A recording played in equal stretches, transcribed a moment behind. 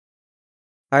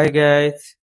Hi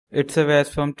guys, it's Avas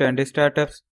from Trendy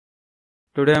Startups.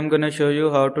 Today I'm gonna show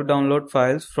you how to download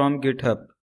files from GitHub.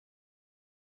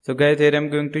 So guys, here I'm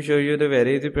going to show you the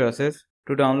very easy process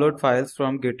to download files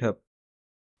from GitHub.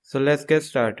 So let's get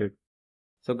started.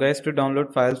 So guys, to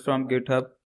download files from GitHub,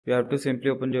 you have to simply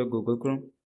open your Google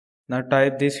Chrome. Now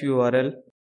type this URL.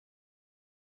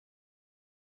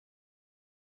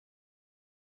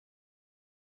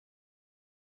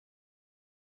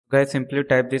 Guys, simply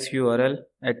type this URL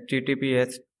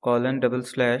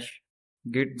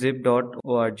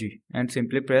https://gitzip.org and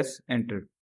simply press enter.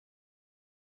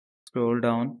 Scroll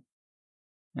down.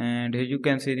 And here you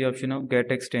can see the option of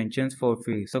get extensions for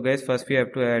free. So guys, first we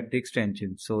have to add the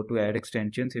extension. So to add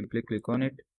extension, simply click on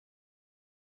it.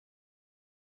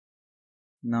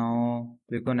 Now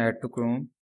click on add to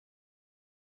Chrome.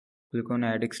 Click on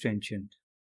add extension.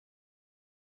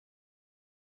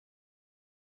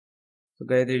 So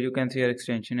guys, here you can see our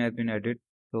extension has been added.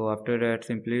 So after that,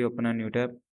 simply open a new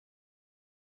tab.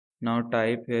 Now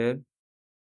type here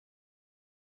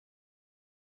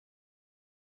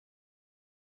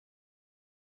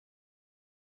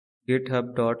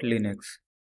github.linux.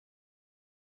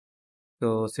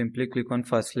 So simply click on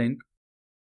first link.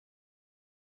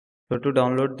 So to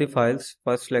download the files,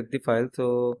 first select the file.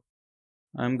 So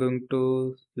I'm going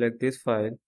to select this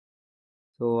file.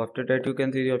 So after that, you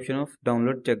can see the option of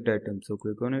download checked items. So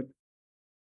click on it.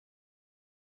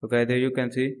 So guys, here you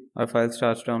can see our file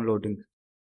starts downloading.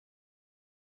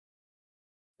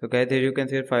 So guys, here you can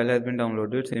see our file has been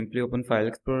downloaded. Simply open File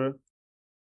Explorer.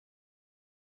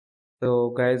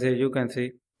 So guys, here you can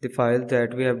see the files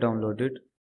that we have downloaded.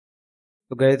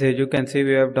 So guys, here you can see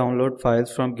we have downloaded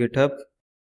files from GitHub.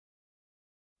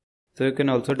 So you can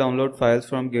also download files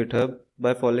from GitHub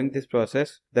by following this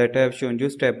process that I have shown you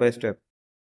step by step.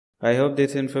 I hope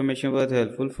this information was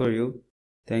helpful for you.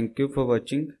 Thank you for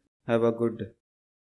watching. Have a good day.